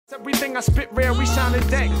Everything I spit rare, we sound in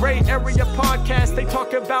that gray area podcast. They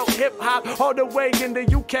talk about hip hop all the way in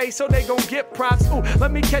the UK, so they gon' get props. Ooh,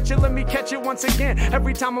 let me catch it once again.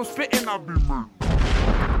 Every time I'm spitting, I'll be mad.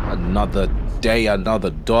 Another day, another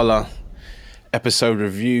dollar. Episode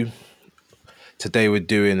review. Today we're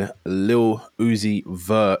doing Lil Uzi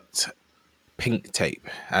Vert Pink Tape.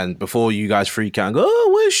 And before you guys freak out and go,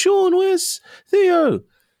 oh, where's Sean? Where's Theo?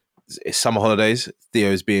 It's summer holidays.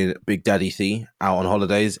 Theo's being Big Daddy Thee out on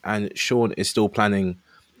holidays, and Sean is still planning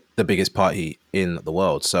the biggest party in the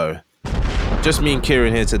world. So just me and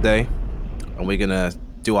Kieran here today, and we're gonna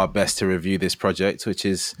do our best to review this project, which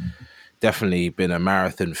has definitely been a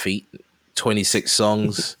marathon feat. 26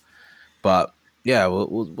 songs, but yeah,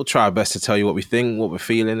 we'll try our best to tell you what we think, what we're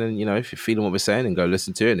feeling, and you know, if you're feeling what we're saying, then go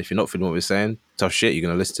listen to it. And if you're not feeling what we're saying, tough shit, you're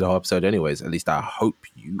gonna listen to the whole episode anyways. At least I hope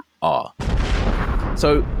you are.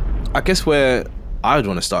 So I guess where I would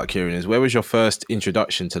want to start, Kieran, is where was your first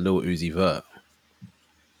introduction to Lil Uzi Vert?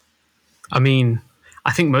 I mean,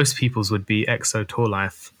 I think most people's would be EXO Tour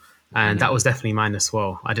Life, and that was definitely mine as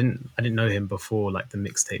well. I didn't know him before, like the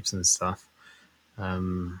mixtapes and stuff.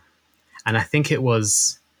 And I think it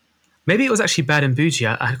was actually Bad and Bougie.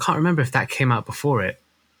 I can't remember if that came out before it.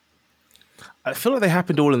 I feel like they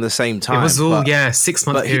happened all in the same time. It was all, 6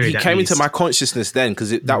 month period. He came into my consciousness then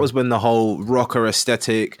because that was when the whole rocker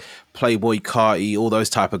aesthetic, Playboy Carti, all those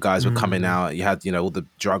type of guys were coming out. You had, all the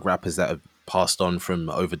drug rappers that have passed on from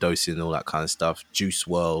overdosing and all that kind of stuff. Juice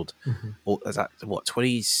WRLD. Is that,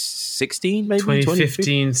 2016 maybe?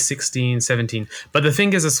 2015, 16, 17. But the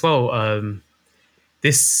thing is as well,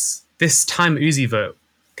 this time Uzi Vert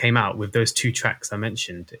came out with those 2 tracks I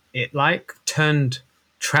mentioned, it like turned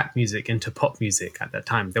trap music into pop music at that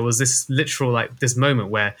time. There was this literal this moment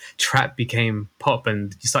where trap became pop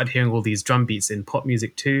and you started hearing all these drum beats in pop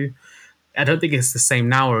music too. I don't think it's the same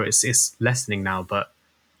now, or it's lessening now, but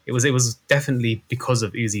it was definitely because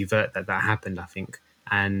of Uzi Vert that happened, I think.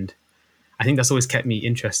 And I think that's always kept me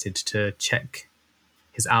interested to check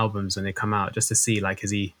his albums when they come out, just to see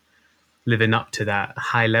is he living up to that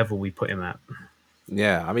high level we put him at.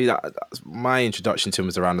 Yeah, I mean, my introduction to him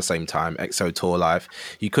was around the same time, EXO Tour Life.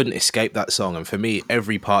 You couldn't escape that song. And for me,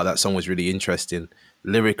 every part of that song was really interesting.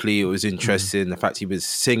 Lyrically, it was interesting. The fact he was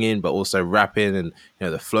singing, but also rapping, and,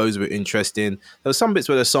 the flows were interesting. There were some bits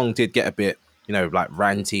where the song did get a bit,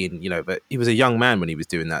 ranty, and, but he was a young man when he was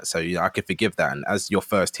doing that. So, I could forgive that. And as your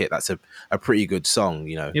first hit, that's a pretty good song,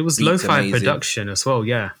 It was lo-fi production as well,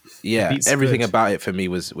 yeah. Yeah, everything about it for me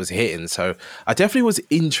was hitting. So I definitely was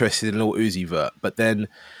interested in Lil Uzi Vert. But then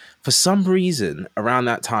for some reason around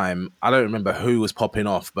that time, I don't remember who was popping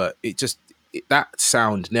off, but that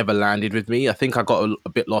sound never landed with me. I think I got a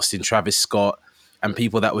bit lost in Travis Scott and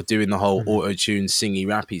people that were doing the whole auto-tune, singy,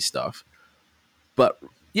 rappy stuff. But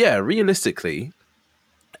yeah, realistically,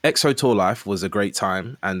 EXO Tour Life was a great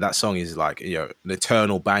time. And that song is an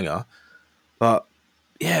eternal banger. But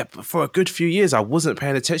yeah, for a good few years, I wasn't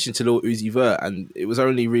paying attention to Lil Uzi Vert, and it was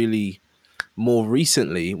only really more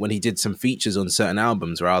recently when he did some features on certain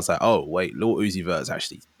albums where I was like, oh, wait, Lil Uzi Vert is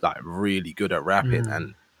actually really good at rapping.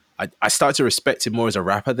 And I started to respect him more as a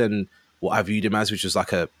rapper than what I viewed him as, which was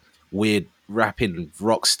like a weird rapping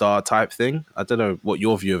rock star type thing. I don't know what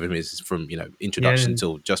your view of him is from, introduction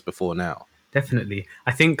till just before now. Definitely.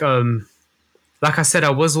 I think, like I said, I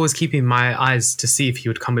was always keeping my eyes to see if he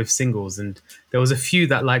would come with singles, and there was a few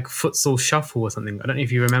that Futsal Shuffle or something. I don't know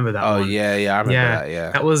if you remember that one. Oh, yeah, I remember that,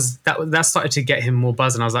 yeah. That started to get him more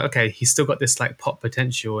buzz, and I was like, okay, he's still got this pop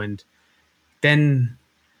potential. And then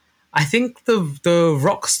I think the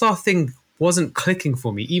rock star thing wasn't clicking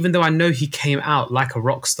for me, even though I know he came out like a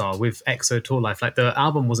rock star with EXO Tour Life. The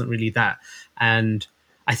album wasn't really that. And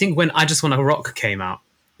I think when I Just Wanna Rock came out,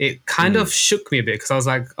 it kind of shook me a bit, because I was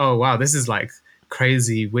like, oh, wow, this is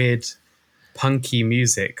crazy, weird, punky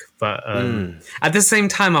music. But at the same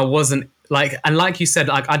time, I wasn't and like you said,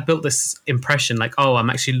 I'd built this impression oh, I'm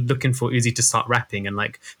actually looking for Uzi to start rapping, and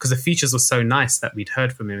because the features were so nice that we'd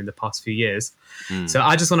heard from him in the past few years. So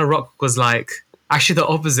I Just Wanna Rock was actually the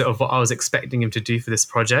opposite of what I was expecting him to do for this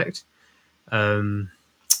project. So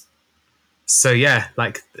yeah,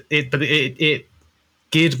 it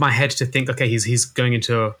geared my head to think, okay, he's going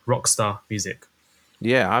into rock star music.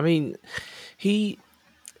 Yeah, I mean, he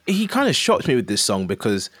kind of shocked me with this song,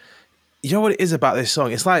 because you know what it is about this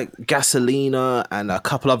song? It's like Gasolina and a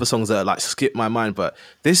couple other songs that skip my mind. But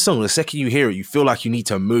this song, the second you hear it, you feel like you need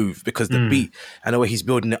to move, because the beat and the way he's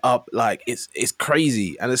building it up, it's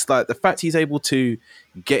crazy. And it's the fact he's able to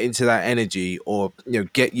get into that energy, or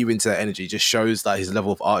get you into that energy, just shows his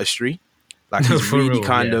level of artistry. He's really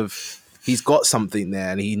kind of he's got something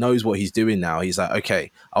there and he knows what he's doing now. He's like,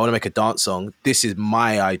 okay, I want to make a dance song. This is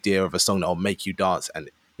my idea of a song that will make you dance. And,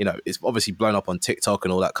 you know, it's obviously blown up on TikTok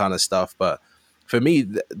and all that kind of stuff. But for me,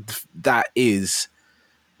 that is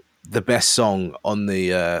the best song on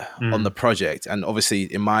the project. And obviously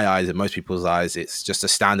in my eyes and most people's eyes, it's just a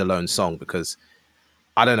standalone song because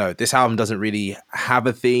I don't know, this album doesn't really have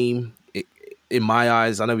a theme in my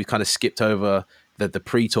eyes. I know we kind of skipped over the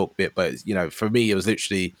pre-talk bit, but you know, for me, it was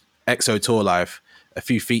literally EXO Tour Life, a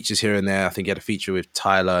few features here and there. I think he had a feature with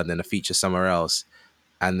Tyler and then a feature somewhere else.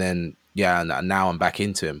 And then, yeah, and now I'm back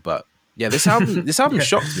into him. But yeah, this album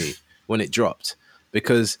shocked me when it dropped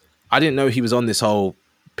because I didn't know he was on this whole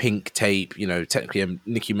Pink tape, you know, technically a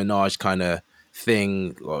Nicki Minaj kind of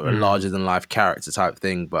thing or a larger than life character type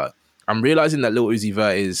thing. But I'm realizing that Lil Uzi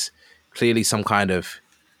Vert is clearly some kind of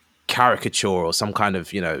caricature or some kind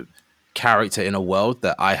of, you know, character in a world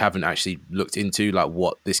that I haven't actually looked into, like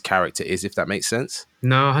what this character is, if that makes sense.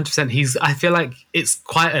 No, 100%. I feel like it's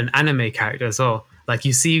quite an anime character as well. Like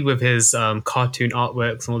you see with his cartoon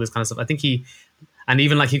artworks and all this kind of stuff. I think and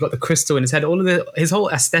even like he got the crystal in his head. His whole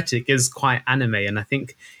aesthetic is quite anime, and I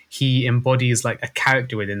think he embodies like a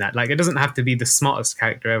character within that. Like it doesn't have to be the smartest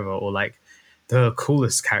character ever or like the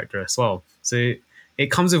coolest character as well. So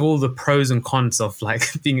it comes with all the pros and cons of like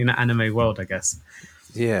being in an anime world, I guess.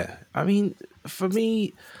 Yeah, I mean, for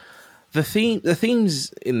me, the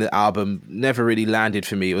themes in the album never really landed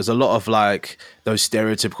for me. It was a lot of like those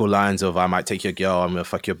stereotypical lines of "I might take your girl, I'm gonna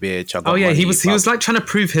fuck your bitch." Oh yeah, he was like trying to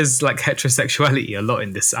prove his like heterosexuality a lot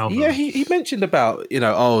in this album. Yeah, he mentioned about, you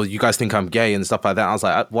know, oh, you guys think I'm gay and stuff like that. I was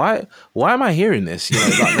like, why am I hearing this? You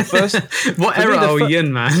know, like the first what era are you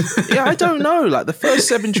in, man? Yeah, I don't know. Like the first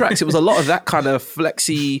 7 tracks, it was a lot of that kind of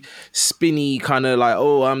flexy, spinny kind of like,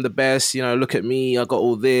 oh, I'm the best. You know, look at me, I got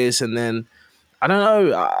all this, and then. I don't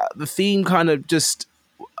know, the theme kind of just,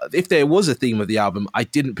 if there was a theme of the album, I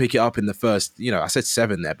didn't pick it up in the first, you know, I said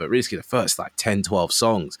 7 there, but really the first like 10, 12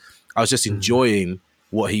 songs. I was just enjoying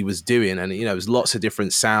what he was doing. And, you know, it was lots of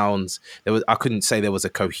different sounds. I couldn't say there was a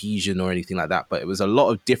cohesion or anything like that, but it was a lot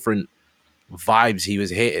of different vibes he was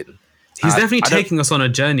hitting. He's definitely taking us on a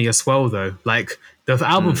journey as well, though. Like the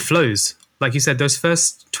album flows. Like you said, those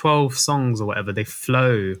first 12 songs or whatever, they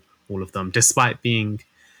flow, all of them, despite being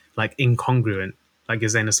like incongruent, like you're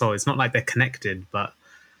saying as well. It's not like they're connected, but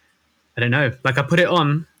I don't know. Like I put it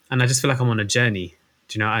on and I just feel like I'm on a journey.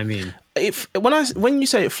 Do you know what I mean? When you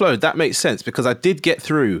say it flowed, that makes sense because I did get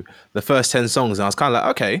through the first 10 songs and I was kind of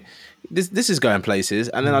like, okay, this is going places.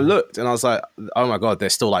 And then I looked and I was like, oh my God,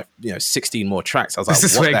 there's still like, you know, 16 more tracks. I was like,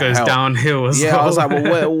 this is where it goes downhill as well. Yeah, I was like,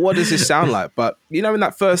 well, what does this sound like? But, you know, in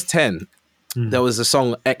that first 10, there was a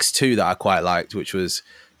song X2 that I quite liked, which was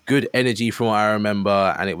good energy from what I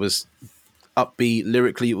remember, and it was upbeat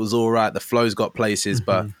lyrically. It was all right. The flow's got places,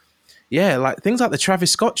 but yeah, like things like the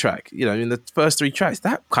Travis Scott track, you know, in the first 3 tracks,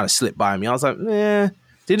 that kind of slipped by me. I was like, didn't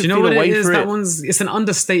Do you know feel what a way it is? for That it. it's an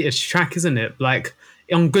understated track, isn't it? Like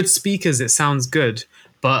on good speakers, it sounds good,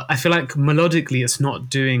 but I feel like melodically, it's not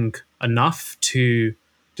doing enough to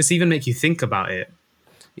just even make you think about it.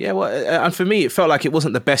 Yeah, well, and for me, it felt like it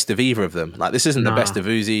wasn't the best of either of them. Like, this isn't the best of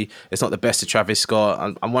Uzi. It's not the best of Travis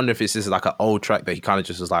Scott. I wonder if this is like an old track that he kind of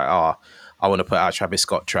just was like, oh, I want to put out a Travis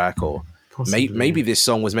Scott track, or maybe this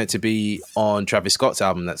song was meant to be on Travis Scott's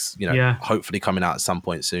album that's, you know, hopefully coming out at some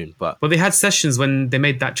point soon. But well, they had sessions when they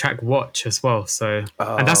made that track Watch as well. So,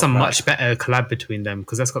 and that's a much better collab between them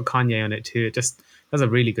because that's got Kanye on it too. That's a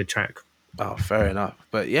really good track. Oh, fair enough.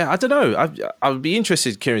 But yeah, I don't know. I would be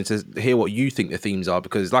interested, Kieran, to hear what you think the themes are,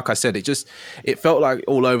 because like I said, it felt like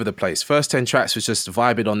all over the place. First 10 tracks was just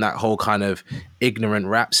vibing on that whole kind of ignorant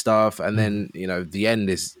rap stuff. And then, you know, the end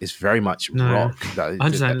is very much rock.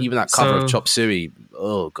 Even that cover of Chop Suey,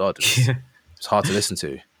 oh God, it's hard to listen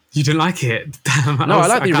to. You didn't like it? No, I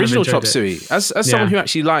like the original Chop Suey. As someone who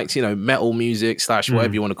actually likes, you know, metal music /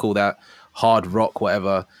 whatever you want to call that, hard rock,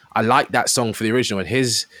 whatever, I like that song for the original, and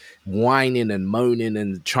his whining and moaning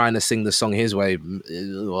and trying to sing the song his way,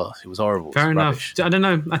 it was horrible. Fair enough. Rubbish. I don't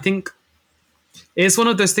know. I think it's one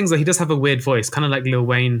of those things that he does have a weird voice, kind of like Lil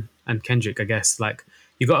Wayne and Kendrick, I guess. Like,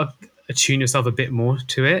 you got to attune yourself a bit more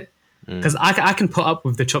to it. Because I can put up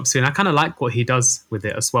with the Chop Suey, and I kind of like what he does with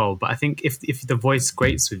it as well. But I think if the voice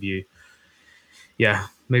grates with you, yeah,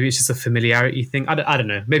 maybe it's just a familiarity thing. I don't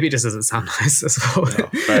know. Maybe it just doesn't sound nice as well. No,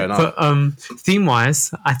 fair enough. But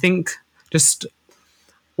theme-wise, I think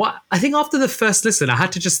I think after the first listen, I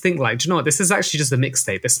had to just think like, do you know what? This is actually just a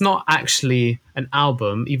mixtape. It's not actually an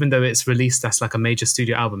album, even though it's released as like a major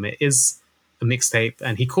studio album. It is a mixtape,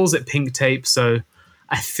 and he calls it Pink Tape. So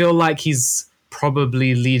I feel like he's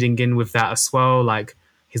probably leading in with that as well. Like,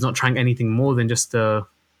 he's not trying anything more than just a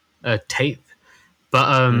tape,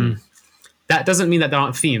 but that doesn't mean that there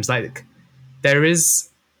aren't themes. Like there is,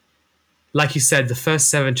 like you said, the first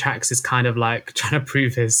 7 tracks is kind of like trying to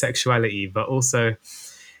prove his sexuality, but also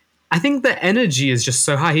I think the energy is just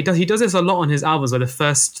so high. He does this a lot on his albums, where the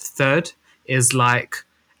first third is like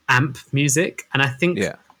amp music, and I think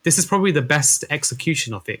this is probably the best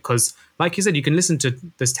execution of it, because like you said, you can listen to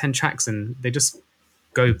those 10 tracks and they just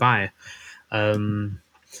go by.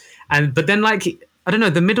 But then, like, I don't know,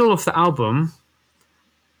 the middle of the album,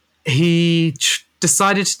 he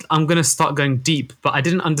decided, I'm going to start going deep, but I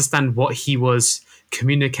didn't understand what he was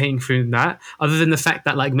communicating through that, other than the fact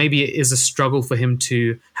that, like, maybe it is a struggle for him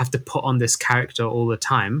to have to put on this character all the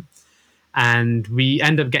time. And we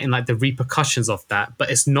end up getting, like, the repercussions of that,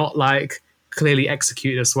 but it's not, like, clearly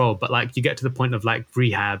executed as well. But, like, you get to the point of, like,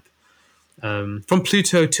 Rehab. From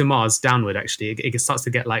Pluto to Mars downward, actually, it starts to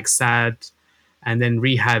get, like, sad. And then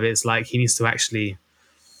Rehab, it's like he needs to actually,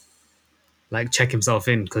 like, check himself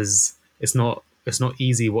in, because it's not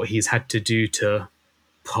easy what he's had to do to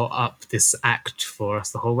put up this act for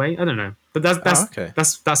us the whole way. I don't know, but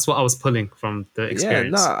that's what I was pulling from the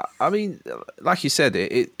experience. Yeah, no, I mean, like you said,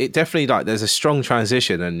 it definitely, like, there's a strong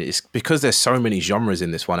transition, and it's because there's so many genres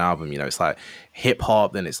in this one album. You know, it's like hip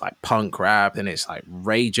hop, then it's like punk rap, then it's like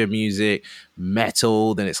rager music,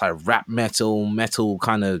 metal, then it's like rap metal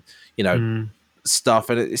kind of, you know,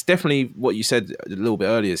 stuff. And it's definitely what you said a little bit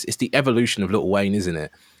earlier. It's the evolution of Lil Wayne, isn't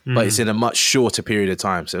it? But it's in a much shorter period of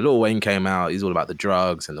time. So Lil Wayne came out, he's all about the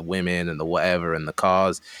drugs and the women and the whatever and the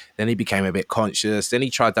cars. Then he became a bit conscious. Then he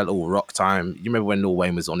tried that little rock time. You remember when Lil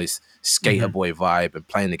Wayne was on his skater boy vibe and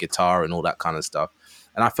playing the guitar and all that kind of stuff.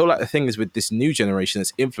 And I feel like the thing is, with this new generation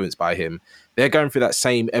that's influenced by him, they're going through that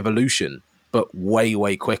same evolution, but way,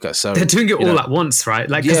 way quicker. So they're doing it all at once, right?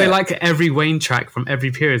 Like, because they like every Wayne track from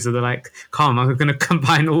every period. So they're like, calm, I'm going to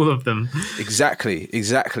combine all of them. Exactly.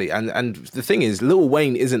 And the thing is, Lil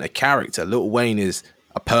Wayne isn't a character. Lil Wayne is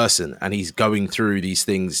a person, and he's going through these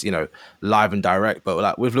things, you know, live and direct. But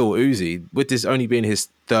like with Lil Uzi, with this only being his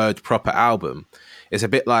 3rd proper album, it's a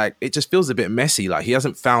bit like, it just feels a bit messy. Like, he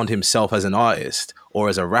hasn't found himself as an artist or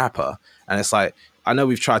as a rapper. And it's like, I know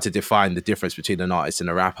we've tried to define the difference between an artist and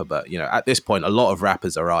a rapper, but, you know, at this point, a lot of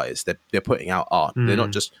rappers are artists. They're putting out art. They're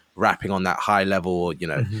not just rapping on that high level, or, you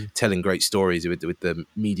know, telling great stories with the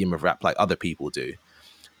medium of rap like other people do.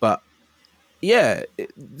 But yeah,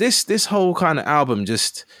 this whole kind of album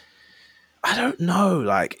just, I don't know,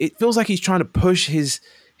 like, it feels like he's trying to push his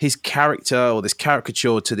character, or this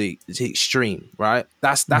caricature, to the extreme, right?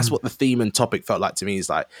 That's what the theme and topic felt like to me. Is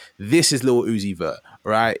like, this is Lil Uzi Vert,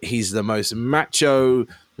 right? He's the most macho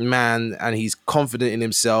man, and he's confident in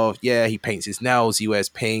himself. Yeah, he paints his nails, he wears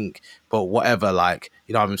pink, but whatever, like,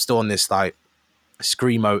 you know, I'm still on this like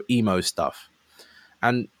screamo emo stuff.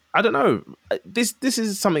 And I don't know, this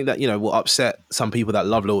is something that, you know, will upset some people that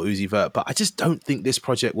love Lil Uzi Vert, but I just don't think this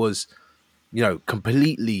project was, you know,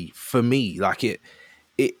 completely for me. Like, it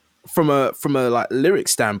from a like lyric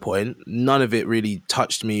standpoint, none of it really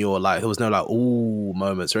touched me, or like there was no like ooh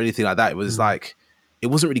moments or anything like that. It was like, it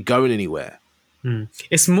wasn't really going anywhere.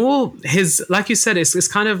 It's more his, like you said, it's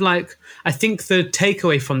kind of like, I think the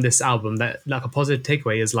takeaway from this album, that like a positive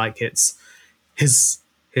takeaway, is like, it's his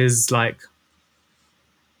like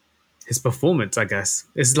his performance, I guess.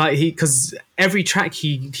 It's like because every track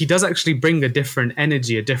he does actually bring a different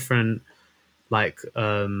energy, a different like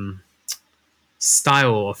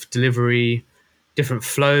style of delivery, different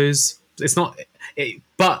flows. It's not,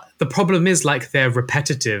 but the problem is, like, they're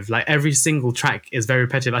repetitive. Like, every single track is very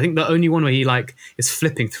repetitive. I think the only one where he like is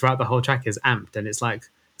flipping throughout the whole track is Amped, and it's like,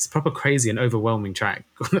 it's a proper crazy and overwhelming track,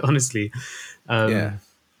 honestly.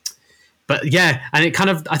 But yeah, and it kind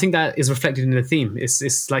of, I think that is reflected in the theme.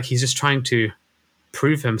 It's like he's just trying to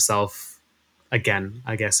prove himself again,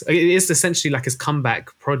 I guess. It is essentially like his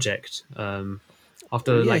comeback project.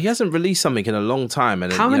 After he hasn't released something in a long time.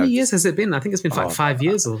 And how many years has it been? I think it's been like 5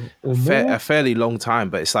 years or more. A fairly long time,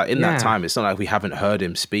 but it's like in that time, it's not like we haven't heard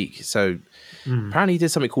him speak. So apparently he did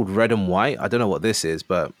something called Red and White. I don't know what this is,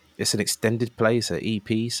 but it's an extended play, it's an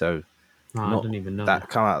EP. So I don't even know. That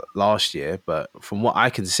came out last year, but from what I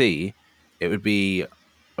can see, it would be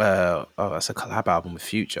that's a collab album with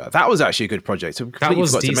Future. That was actually a good project. I completely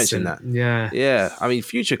forgot to mention that. Yeah. I mean,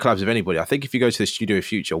 Future collabs with anybody. I think if you go to the studio with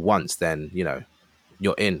Future once, then, you know,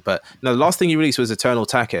 you're in. But no, the last thing he released was Eternal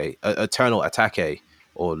Attaque,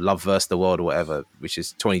 or Love vs. the World, or whatever, which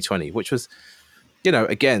is 2020, which was, you know,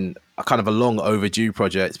 again, a kind of a long overdue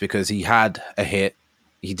project, because he had a hit.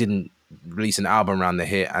 He didn't release an album around the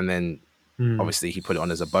hit, and then obviously he put it on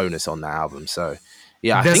as a bonus on the album. So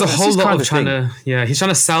yeah, there's a whole lot of he's trying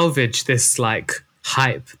to salvage this like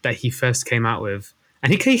hype that he first came out with,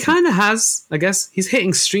 And he kind of has, I guess, he's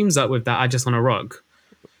hitting streams up with that I Just Wanna Rock.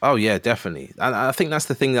 Oh yeah, definitely. And I think that's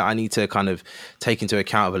the thing that I need to kind of take into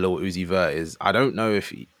account of a Lil Uzi Vert is I don't know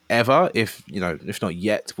if if not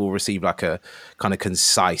yet, we'll receive like a kind of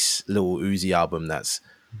concise Lil Uzi album that's,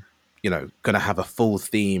 going to have a full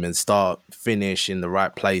theme and start, finish in the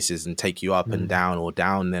right places and take you up and down or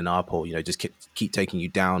down then up, or, just keep taking you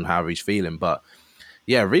down however he's feeling. But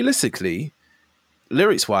yeah, realistically,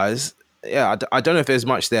 lyrics wise, yeah, I don't know if there's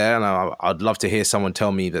much there, and I'd love to hear someone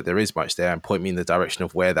tell me that there is much there and point me in the direction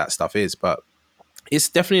of where that stuff is. But it's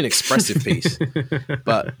definitely an expressive piece.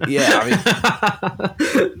 But yeah, I mean,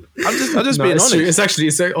 I'm just being honest. True.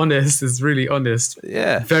 It's so honest. It's really honest.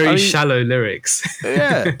 Yeah, very shallow lyrics.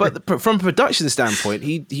 Yeah, but from a production standpoint,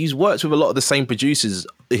 he's worked with a lot of the same producers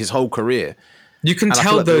his whole career. You can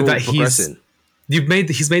tell though that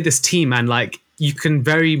he's made this team, and like, you can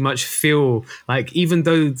very much feel like, even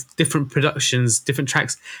though different productions, different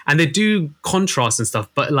tracks, and they do contrast and stuff,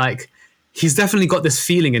 but like, he's definitely got this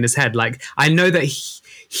feeling in his head. Like, I know that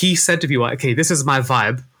he said to people, okay, this is my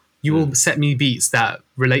vibe. You will set me beats that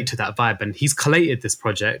relate to that vibe. And he's collated this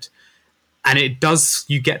project, and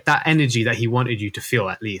you get that energy that he wanted you to feel,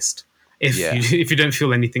 at least. If you don't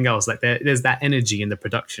feel anything else, like there's that energy in the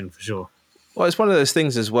production for sure. Well, it's one of those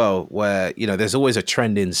things as well where, there's always a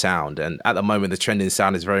trending sound. And at the moment, the trending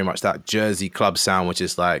sound is very much that Jersey club sound, which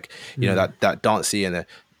is like, that dancey and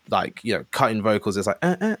cutting vocals. It's like,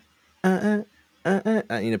 and,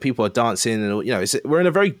 people are dancing and, we're in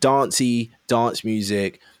a very dancey dance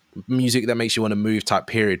music that makes you want to move type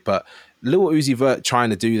period. But Lil Uzi Vert trying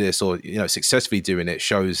to do this, or, successfully doing it,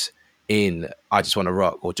 shows in I Just Wanna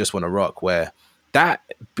Rock or Just Wanna Rock, where that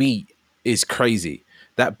beat is crazy.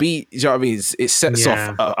 That beat, you know what I mean? It sets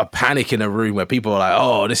off a panic in a room where people are like,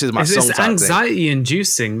 "Oh, this is my song." It's anxiety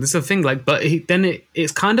inducing. This is the thing. Like, but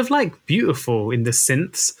it's kind of like beautiful in the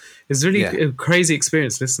synths. It's really a crazy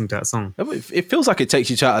experience listening to that song. It feels like it takes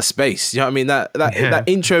you to outer space. You know what I mean? That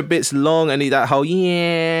intro bit's long, and that whole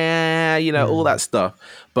all that stuff.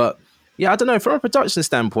 But yeah, I don't know. From a production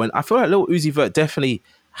standpoint, I feel like Lil Uzi Vert definitely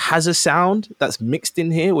has a sound that's mixed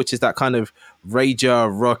in here, which is that kind of rager,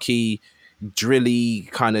 rocky, drilly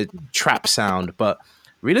kind of trap sound. But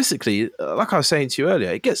realistically, like I was saying to you earlier,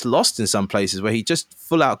 it gets lost in some places where he just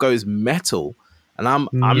full out goes metal, and I'm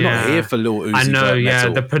not here for Lil Uzi. I know,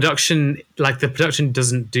 metal. The production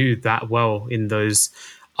doesn't do that well in those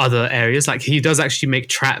other areas. Like, he does actually make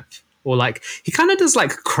trap, or like he kind of does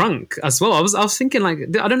like crunk as well. I was thinking, like,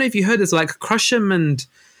 I don't know if you heard this, like Crush 'Em and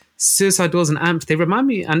Suicide Doors and Amp, they remind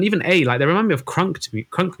me, and even they remind me of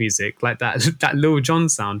crunk music, like that Lil Jon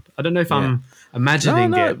sound. I don't know if I'm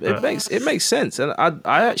imagining it. But it makes sense, and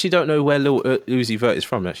I actually don't know where Lil Uzi Vert is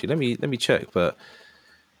from. Actually, let me check. But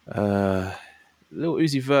Lil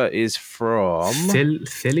Uzi Vert is from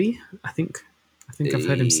Philly, I think I've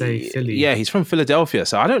heard him say Philly. Yeah, he's from Philadelphia,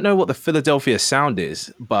 so I don't know what the Philadelphia sound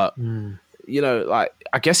is, but like,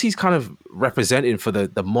 I guess he's kind of representing for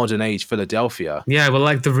the modern age Philadelphia. Yeah, well,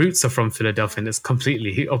 like, the roots are from Philadelphia, and it's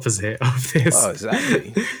completely opposite of this. Oh, exactly.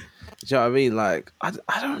 Do you know what I mean? Like, I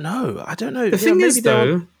don't know. The thing is,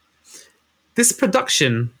 though, this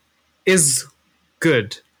production is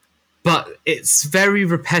good, but it's very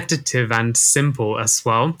repetitive and simple as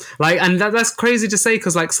well. Like, and that's crazy to say,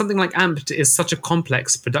 because like something like Amped is such a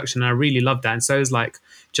complex production, and I really love that. And so is like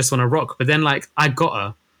Just Wanna Rock. But then like I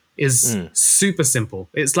Gotta is super simple.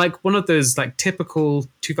 It's like one of those like typical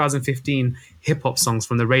 2015 hip hop songs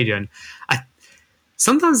from the radio. And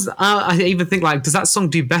sometimes I even think, like, does that song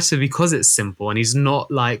do better because it's simple and he's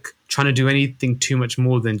not like trying to do anything too much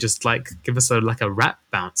more than just like give us a rap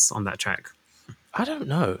bounce on that track? I don't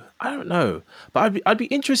know. But I'd be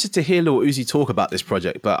interested to hear Lil Uzi talk about this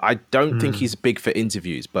project, but I don't think he's big for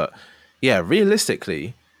interviews. But yeah,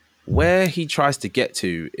 realistically, where he tries to get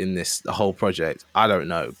to in this whole project, I don't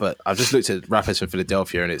know. But I've just looked at rappers from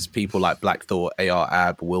Philadelphia, and it's people like Black Thought, AR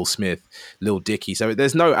Ab, Will Smith, Lil Dicky. So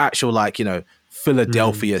there's no actual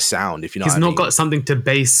Philadelphia sound, if you know what I mean. He's not got something to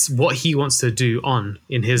base what he wants to do on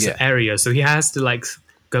in his area. So he has to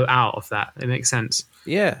go out of that. It makes sense.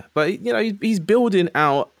 Yeah, but he's building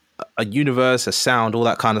out a universe, a sound, all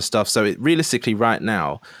that kind of stuff. So realistically right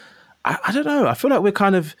now, I don't know. I feel like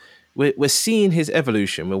we're seeing his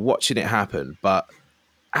evolution. We're watching it happen, but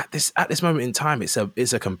at this moment in time, it's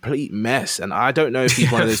a complete mess. And I don't know if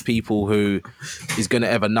he's one of those people who is going to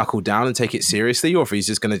ever knuckle down and take it seriously, or if he's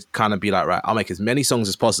just going to kind of be like, right, I'll make as many songs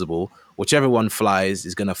as possible. Whichever one flies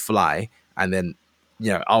is going to fly, and then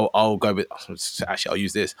I'll go with. Actually, I'll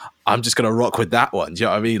use this. I'm just going to rock with that one. Do you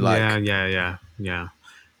know what I mean? Yeah.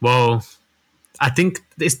 Well, I think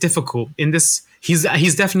it's difficult in this. He's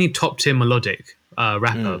definitely top tier melodic.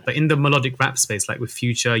 rapper, but in the melodic rap space, like with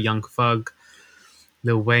Future, Young Thug,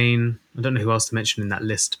 Lil Wayne. I don't know who else to mention in that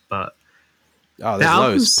list, but Oh, there's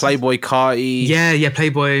loads. Playboy Carti. Yeah,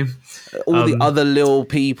 Playboy. All the other Lil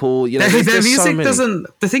people. You know, their music so doesn't.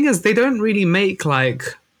 The thing is, they don't really make like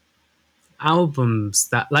albums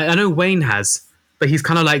that like I know Wayne has, but he's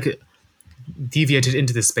kind of like deviated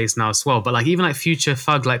into this space now as well. But like even like Future,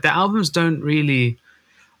 Thug, like their albums don't really.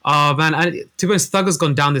 Oh man, to be honest, Thug has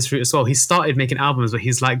gone down this route as well. He started making albums, but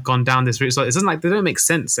he's like gone down this route as well. It doesn't like they don't make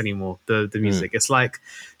sense anymore. The music, it's like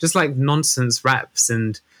just like nonsense raps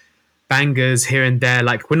and bangers here and there.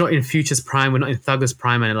 Like we're not in Future's prime, we're not in Thugger's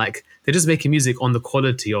prime, and like they're just making music on the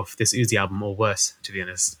quality of this Uzi album or worse, to be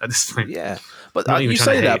honest, at this point. Yeah, but you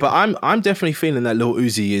say that, but I'm definitely feeling that Lil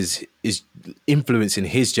Uzi is influencing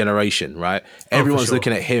his generation, right? Everyone's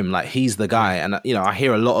looking at him like he's the guy, and you know I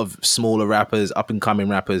hear a lot of smaller rappers, up and coming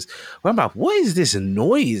rappers. Where I'm like, what is this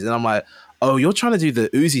noise? And I'm like, oh, you're trying to do the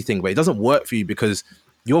Uzi thing, but it doesn't work for you because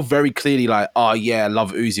you're very clearly like, oh yeah, I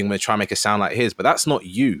love Uzi, I'm gonna try and make a sound like his, but that's not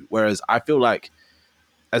you. Whereas I feel like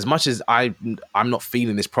as much as I'm not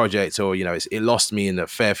feeling this project, or you know, it lost me in a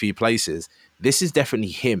fair few places, this is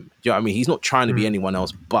definitely him. Do you know what I mean? He's not trying to be anyone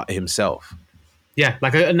else but himself. Yeah,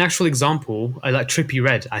 like an actual example, I like Trippie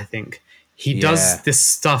Redd, I think. He does this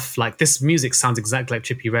stuff, like this music sounds exactly like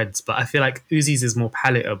Trippie Redd's, but I feel like Uzi's is more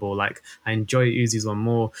palatable. Like I enjoy Uzi's one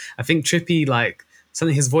more. I think Trippie, like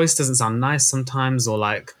something, his voice doesn't sound nice sometimes, or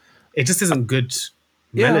like it just isn't good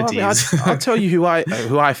melodies. I mean, I'll tell you who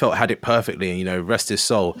I felt had it perfectly, and you know, rest his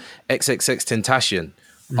soul, XXXTentacion.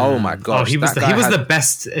 Oh my gosh, he was the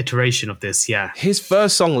best iteration of this. Yeah, his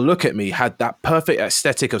first song, "Look at Me," had that perfect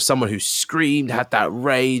aesthetic of someone who screamed, had that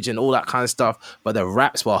rage and all that kind of stuff, but the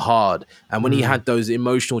raps were hard. And when he had those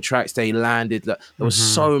emotional tracks, they landed. There was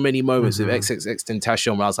so many moments with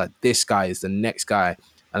XXXTentacion where I was like, "This guy is the next guy."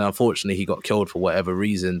 And unfortunately, he got killed for whatever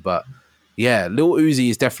reason. But yeah, Lil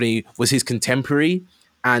Uzi was his contemporary.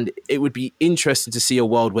 And it would be interesting to see a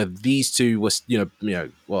world where these two was, you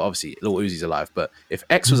know, well, obviously Lil Uzi's alive, but if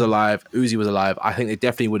X was alive, Uzi was alive, I think they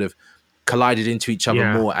definitely would have collided into each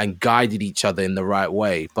other more and guided each other in the right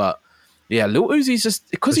way. But yeah, Lil Uzi's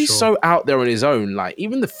just, because he's so out there on his own, like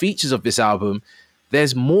even the features of this album,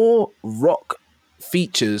 there's more rock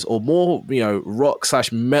features or more, you know,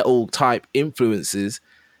 rock/metal type influences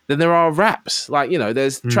than there are raps. Like, you know,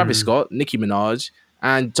 there's Travis Scott, Nicki Minaj,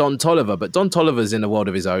 and Don Toliver. But Don Toliver's in a world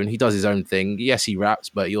of his own. He does his own thing. Yes, he raps,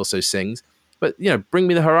 but he also sings. But, you know, Bring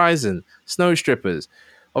Me the Horizon, Snow Strippers,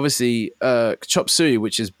 obviously Chop Suey,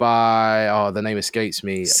 which is by, the name escapes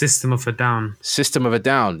me. System of a Down. System of a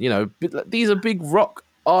Down. You know, these are big rock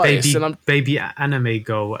artists. Baby Anime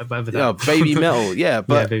Girl, whatever that. Yeah, Baby Metal. Yeah,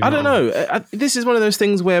 but I don't know. This is one of those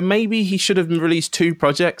things where maybe he should have released 2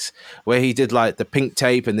 projects where he did like the pink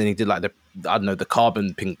tape and then he did like the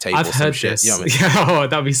carbon pink tape. I've heard this. You know what I mean? Yeah,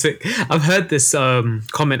 that'd be sick. I've heard this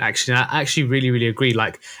comment actually. And I actually really, really agree.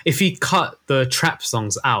 Like if he cut the trap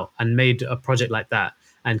songs out and made a project like that,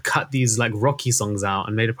 and cut these like rocky songs out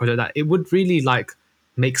and made a project like that, it would really like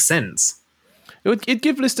make sense. It'd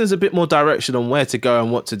give listeners a bit more direction on where to go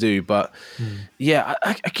and what to do. But yeah,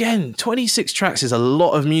 again, 26 tracks is a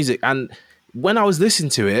lot of music. And when I was listening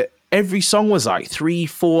to it, every song was like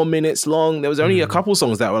 3-4 minutes long. There was only a couple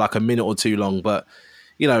songs that were like a minute or 2 long. But,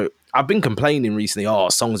 you know, I've been complaining recently,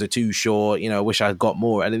 songs are too short, you know, I wish I'd got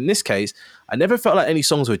more. And in this case, I never felt like any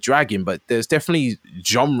songs were dragging, but there's definitely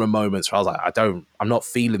genre moments where I was like, I'm not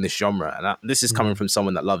feeling this genre. And this is coming from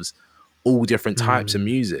someone that loves all different types of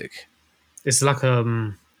music. It's like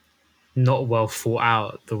not well thought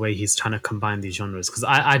out the way he's trying to combine these genres, because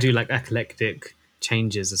I do like eclectic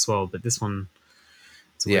changes as well, but this one,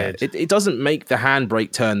 it's weird. It doesn't make the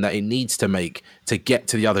handbrake turn that it needs to make to get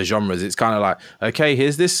to the other genres. It's kind of like, okay,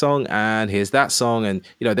 here's this song and here's that song, and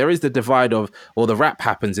you know there is the divide of, or the rap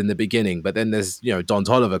happens in the beginning, but then there's, you know, Don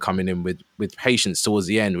Toliver coming in with Patience towards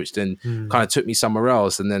the end, which then kind of took me somewhere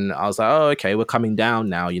else, and then I was like, oh, okay, we're coming down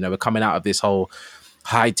now, you know, we're coming out of this whole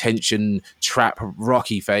high tension trap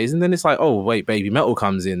rocky phase, and then it's like, oh wait, Baby Metal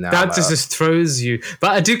comes in now. That just throws you. But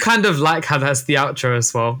I do kind of like how that's the outro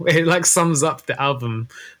as well. It like sums up the album.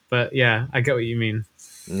 But yeah, I get what you mean.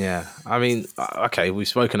 Yeah, I mean, okay, we've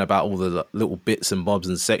spoken about all the little bits and bobs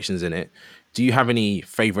and sections in it. Do you have any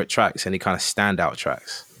favorite tracks, any kind of standout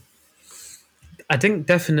tracks? I think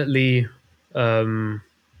definitely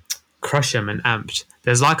Crush 'Em and Amped.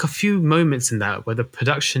 There's like a few moments in that where the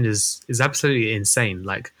production is absolutely insane.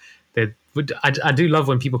 Like I do love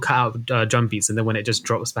when people cut out drum beats and then when it just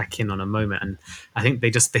drops back in on a moment. And I think they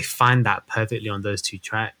find that perfectly on those 2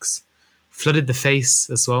 tracks. Flooded the Face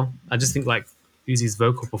as well. I just think like Uzi's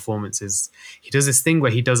vocal performance is he does this thing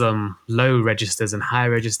where he does low registers and high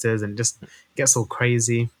registers and just gets all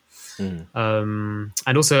crazy. And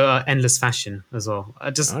also endless fashion as well.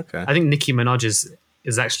 I think Nicki Minaj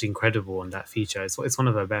is actually incredible on that feature. It's one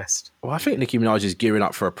of her best. Well, I think Nicki Minaj is gearing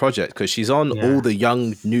up for a project because she's on all the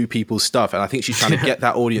young new people's stuff, and I think she's trying to get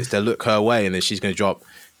that audience to look her way, and then she's going to drop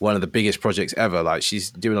one of the biggest projects ever. Like, she's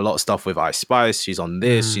doing a lot of stuff with Ice Spice. She's on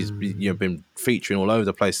this. She's been featuring all over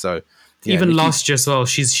the place. So even Nicki, last year as well,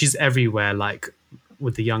 she's everywhere. Like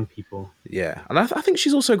with the young people. Yeah. And I think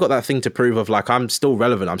she's also got that thing to prove of like, I'm still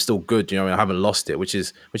relevant. I'm still good. You know, I haven't lost it, which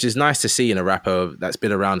is nice to see in a rapper that's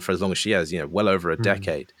been around for as long as she has, you know, well over a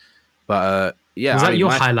decade. But yeah. Was that your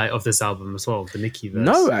highlight of this album as well? The Nicki verse?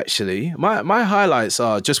 No, actually. My highlights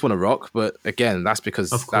are Just Wanna Rock. But again, that's because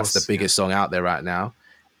that's the biggest song out there right now.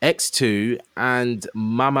 X2 and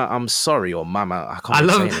Mama I'm Sorry, or Mama, I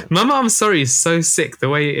love Mama I'm Sorry is so sick. The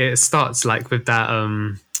way it starts like with that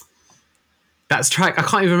track, I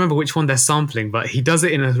can't even remember which one they're sampling, but he does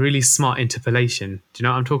it in a really smart interpolation. Do you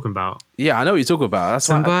know what I'm talking about? Yeah, I know what you're talking about. That's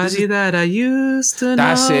somebody that I used to know.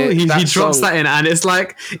 That's it. He drops that in, and it's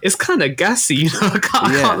like, it's kind of gassy. You know, I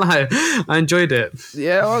can't lie. I enjoyed it.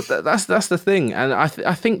 Yeah, well, that's the thing, and I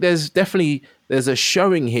think there's a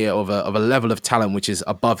showing here of a level of talent which is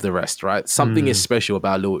above the rest, right? Something is special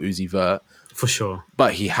about Lil Uzi Vert, for sure,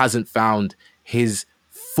 but he hasn't found his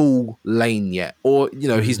full lane yet, or you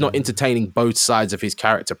know, he's not entertaining both sides of his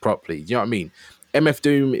character properly. You know what I mean? MF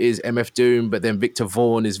Doom is MF Doom, but then Victor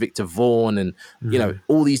Vaughn is Victor Vaughn, and you know,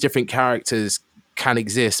 all these different characters can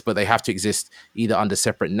exist, but they have to exist either under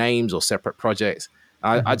separate names or separate projects.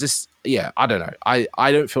 I just, I don't know.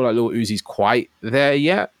 I don't feel like Lil Uzi's quite there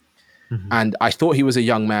yet. And I thought he was a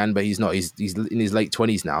young man, but he's not. He's in his late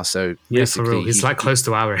 20s now. So for real. He's like close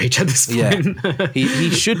to our age at this point. Yeah. he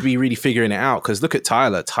should be really figuring it out, because look at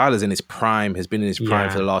Tyler. Tyler's in his prime, has been in his prime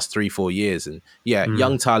for the last 3-4 years. And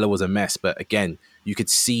young Tyler was a mess. But again, you could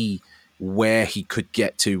see where he could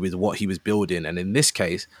get to with what he was building. And in this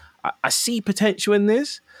case, I see potential in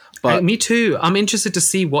this. But me too. I'm interested to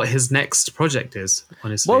see what his next project is,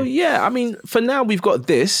 honestly. Well, yeah. I mean, for now we've got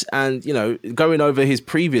this, and you know, going over his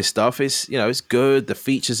previous stuff is, you know, it's good. The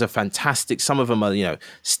features are fantastic. Some of them are, you know,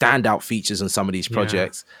 standout features on some of these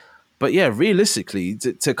projects. But yeah, realistically,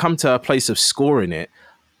 to come to a place of scoring it,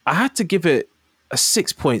 I had to give it a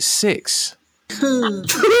 6.6.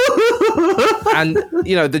 And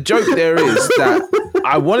you know, the joke there is that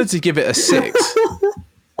I wanted to give it a 6.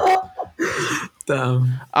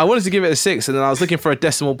 I wanted to give it a 6, and then I was looking for a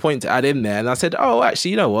decimal point to add in there, and I said, oh,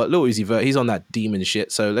 actually, you know what, Lil Uzi Vert, he's on that demon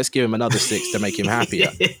shit, so let's give him another 6 to make him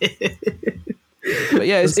happier. But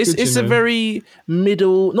yeah, it's a very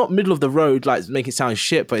not middle of the road, like make it sound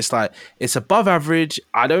shit, but it's like, it's above average.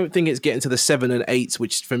 I don't think it's getting to the 7 and 8s,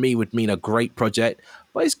 which for me would mean a great project,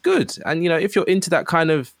 but it's good. And you know, if you're into that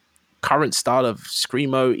kind of current style of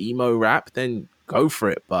screamo, emo rap, then go for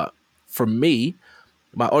it. But for me,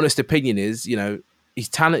 my honest opinion is, you know, he's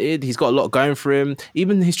talented. He's got a lot going for him.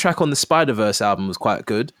 Even his track on the Spider-Verse album was quite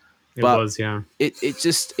good. It was, yeah.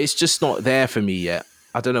 It's just not there for me yet.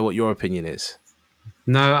 I don't know what your opinion is.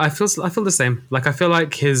 No, I feel the same. Like, I feel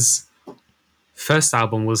like his first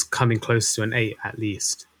album was coming close to an 8 at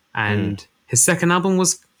least, and his second album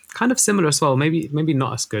was kind of similar as well. Maybe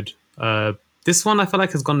not as good. This one I feel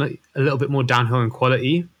like has gone a little bit more downhill in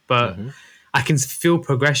quality, but I can feel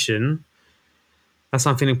progression. That's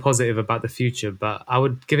why I'm feeling positive about the future, but I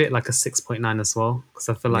would give it like a 6.9 as well, because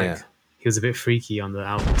I feel like he was a bit freaky on the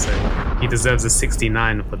album, so he deserves a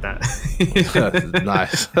 69 for that.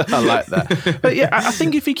 Nice. I like that. But yeah, I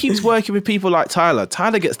think if he keeps working with people like Tyler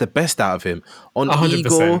gets the best out of him. On 100%.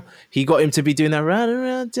 Igor, he got him to be doing that round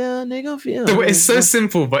around town, nigga. It's so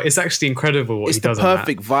simple, but it's actually incredible what he does. It's the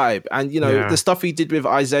perfect vibe. And, you know, the stuff he did with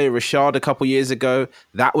Isaiah Rashad a couple years ago,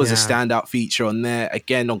 that was a standout feature on there.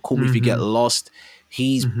 Again, on Call Me If You Get Lost,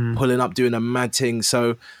 he's pulling up, doing a mad thing.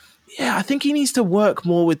 So, yeah, I think he needs to work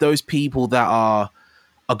more with those people that are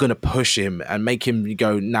going to push him and make him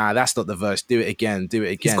go, nah, that's not the verse. Do it again.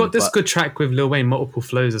 He's got this good track with Lil Wayne, Multiple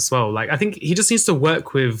Flows as well. Like, I think he just needs to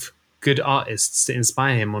work with good artists to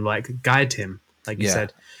inspire him or like guide him, like you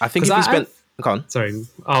said. I think if he spent... Go on. Sorry.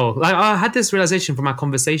 Oh, like, I had this realization from our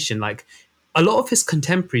conversation. Like, a lot of his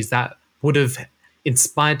contemporaries that would have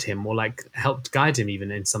inspired him or like helped guide him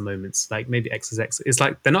even in some moments, like maybe XXX, it's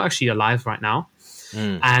like they're not actually alive right now.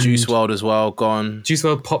 And Juice WRLD as well, gone. Juice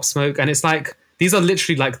WRLD, Pop Smoke, and it's like these are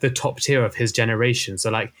literally like the top tier of his generation.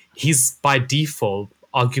 So like he's by default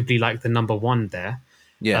arguably like the number one there.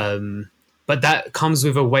 Yeah. But that comes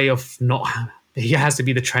with a way of not. He has to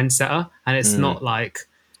be the trendsetter, and it's not like.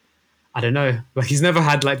 I don't know. Like, he's never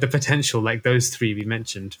had like the potential like those three we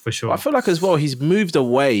mentioned, for sure. I feel like as well, he's moved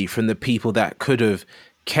away from the people that could have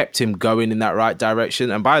kept him going in that right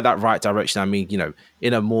direction. And by that right direction, I mean, you know,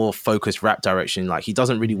 in a more focused rap direction. Like, he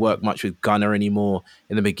doesn't really work much with Gunna anymore.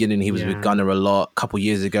 In the beginning, he was with Gunna a lot. A couple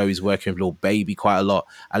years ago, he's working with Lil Baby quite a lot.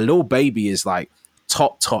 And Lil Baby is like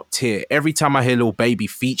top tier. Every time I hear Lil Baby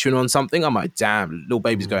featuring on something, I'm like, damn, Lil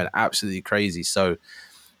Baby's going absolutely crazy. So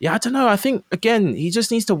yeah, I don't know. I think, again, he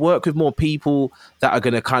just needs to work with more people that are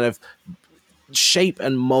going to kind of shape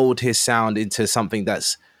and mold his sound into something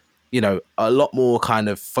that's, you know, a lot more kind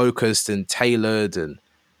of focused and tailored. And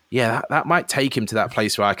yeah, that might take him to that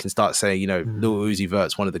place where I can start saying, you know, Lil Uzi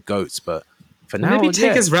Vert's one of the GOATs. But for now, maybe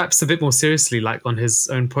take his raps a bit more seriously, like on his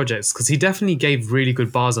own projects, because he definitely gave really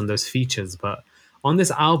good bars on those features. But on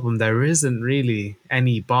this album, there isn't really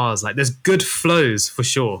any bars. Like, there's good flows for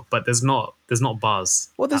sure, but there's not bars.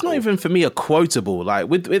 Well, there's not even for me a quotable. Like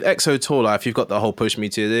with EXO Tour, like, if you've got the whole "Push Me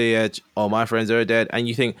to the Edge," "All My Friends Are Dead," and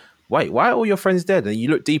you think, wait, why are all your friends dead? And you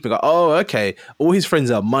look deep and go, oh, okay, all his friends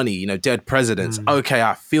are money, you know, dead presidents. Okay,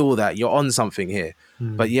 I feel that you're on something here.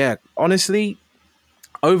 But yeah, honestly,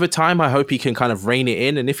 over time, I hope he can kind of rein it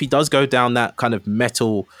in. And if he does go down that kind of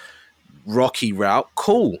metal, rocky route,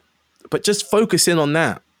 cool. But just focus in on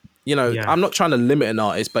that. You know, I'm not trying to limit an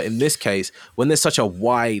artist, but in this case, when there's such a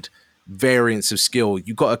wide variance of skill,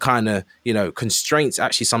 you've got to kind of, you know, constraints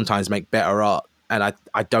actually sometimes make better art. And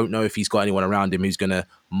I don't know if he's got anyone around him who's going to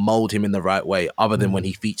mold him in the right way, other than when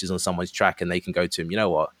he features on someone's track and they can go to him, you know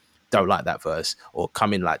what, don't like that verse, or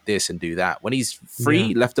come in like this and do that. When he's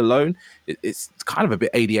free, left alone, it's kind of a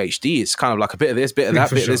bit ADHD. It's kind of like a bit of this, bit of that,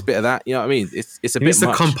 bit of this, bit of that. You know what I mean? It's a bit much. He needs to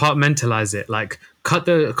compartmentalize it. Like, cut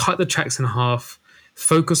the tracks in half,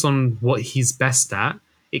 focus on what he's best at.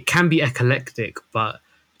 It can be eclectic, but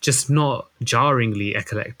just not jarringly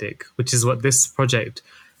eclectic, which is what this project...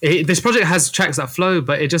 This project has tracks that flow,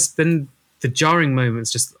 but it just, then the jarring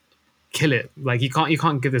moments just kill it. Like, you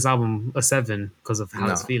can't give this album a 7 because of how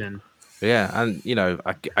it's feeling. Yeah, and you know,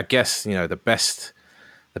 I guess, you know, the best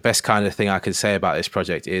kind of thing I could say about this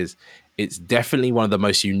project is it's definitely one of the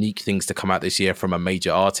most unique things to come out this year from a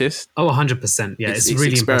major artist. Oh, 100%. Yeah, it's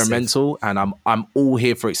really experimental, impressive. And I'm all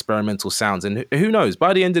here for experimental sounds. And who knows,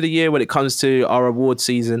 by the end of the year, when it comes to our award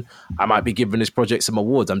season, I might be giving this project some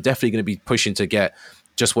awards. I'm definitely going to be pushing to get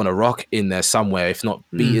Just Wanna Rock in there somewhere, if not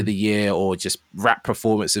Beat of the Year or just Rap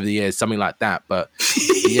Performance of the Year, something like that. But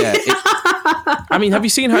yeah, I mean, have you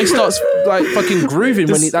seen how he starts like fucking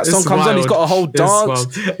grooving when that song comes on? He's got a whole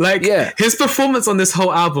dance. Like, his performance on this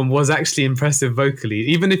whole album was actually impressive vocally,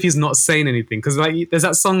 even if he's not saying anything. Because like, there's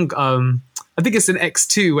that song, I think it's in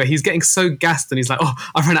X2, where he's getting so gassed and he's like, "Oh,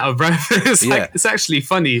 I've run out of breath." It's actually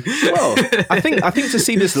funny. Well, I think to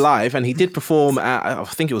see this live, and he did perform at, I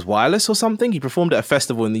think it was Wireless or something. He performed at a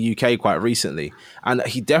festival in the UK quite recently, and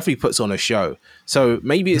he definitely puts on a show. So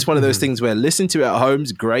maybe it's one of those things where listen to it at home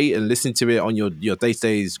is great, and listen to it on your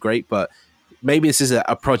day-to-day is great, but maybe this is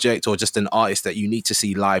a project or just an artist that you need to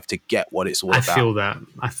see live to get what it's all about.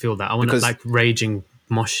 I feel that. I want to like raging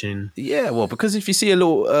moshing. Yeah, well, because if you see a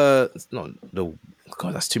little,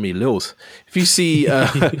 God, that's too many Lils. If you see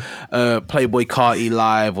Playboy Carti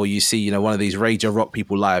live, or you see, you know, one of these Rager Rock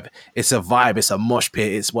people live, it's a vibe, it's a mosh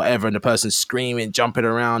pit, it's whatever, and the person's screaming, jumping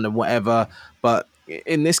around and whatever. But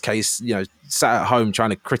in this case, you know, sat at home trying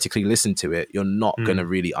to critically listen to it, you're not going to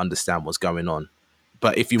really understand what's going on.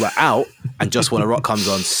 But if you were out and Just Wanna Rock comes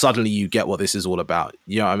on, suddenly you get what this is all about.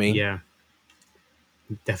 You know what I mean? Yeah,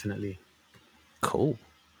 definitely. Cool.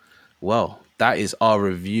 Well, that is our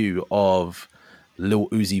review of Lil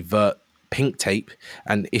Uzi Vert Pink Tape.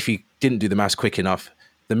 And if you didn't do the maths quick enough,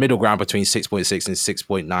 the middle ground between 6.6 and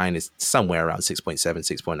 6.9 is somewhere around 6.7,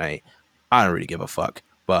 6.8. I don't really give a fuck.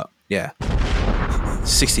 But yeah,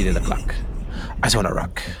 16 in the clock. I just want to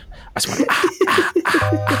rock. I just want to...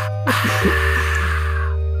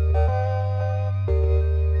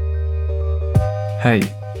 Hey.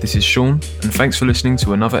 This is Sean, and thanks for listening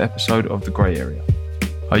to another episode of The Grey Area.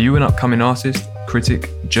 Are you an upcoming artist, critic,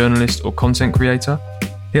 journalist, or content creator?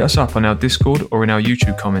 Hit us up on our Discord or in our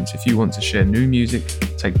YouTube comments if you want to share new music,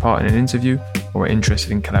 take part in an interview, or are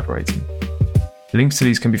interested in collaborating. Links to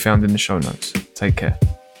these can be found in the show notes. Take care.